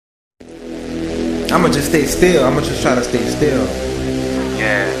I'ma just stay still. I'ma just try to stay still.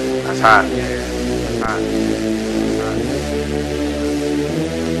 Yeah, that's hot. Yeah, that's hot.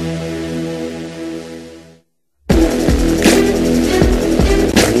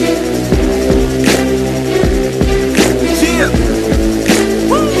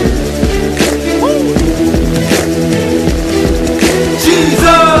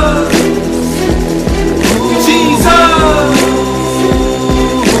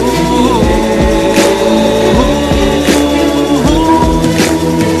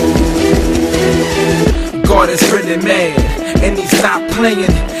 Mad, and he's not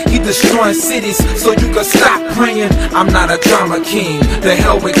playing. He destroying cities so you can stop praying. I'm not a drama king, the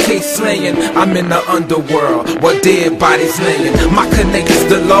hell with case slaying. I'm in the underworld where dead bodies laying. My connect is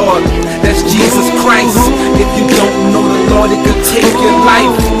the Lord, that's Jesus Christ. If you don't know the Lord, it could take your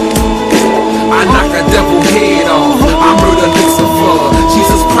life. I knock a devil head off, I murder Lucifer.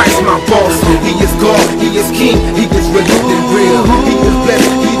 Jesus Christ my boss, he is God, he is king, he is religion and real. He is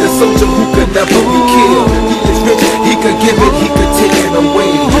blessed, he the soldier who could never be killed. He is rich, he could give it, he could take it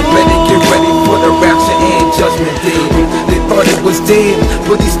away. Better get ready for the rapture and judgment day. They thought it was dead,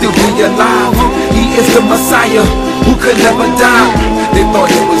 but he still be alive. He is the Messiah who could never die. They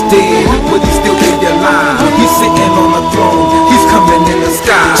thought it was dead, but he still be alive. He's sitting on the throne, he's coming in the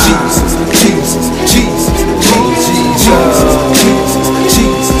sky. Jesus, Jesus, Jesus, Jesus,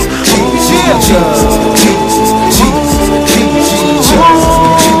 Jesus, Jesus, Jesus, Jesus,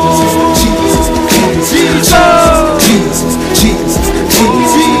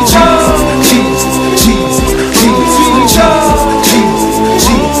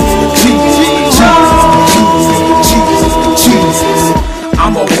 Jesus,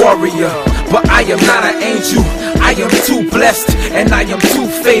 I'm a warrior, but I am not an angel. I am too blessed and I am too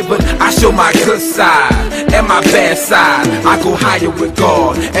favored. I show my good side and my bad side. I go higher with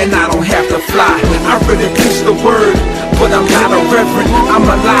God and I don't have to fly. I really preach the word, but I'm not a reverend. I'm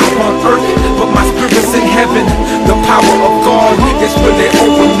alive on earth, but my spirit's in heaven. The power of God is really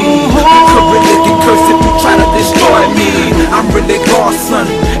over me. You could really get cursed if you try to destroy me. I'm really God's son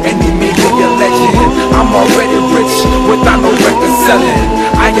and he made me a legend. I'm already rich without no record selling.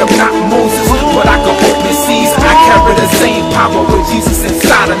 I am not Moses, but I can open seas. I carry the same power with Jesus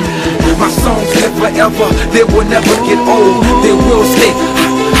inside of me. My songs live forever, they will never get old. They will stay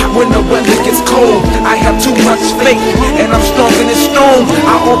hot when the weather gets cold. I have too much faith, and I'm stronger than strong.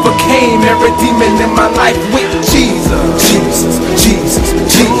 I overcame every demon in my life with Jesus. Jesus, Jesus,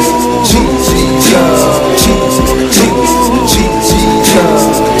 Jesus, Jesus, Jesus, Jesus.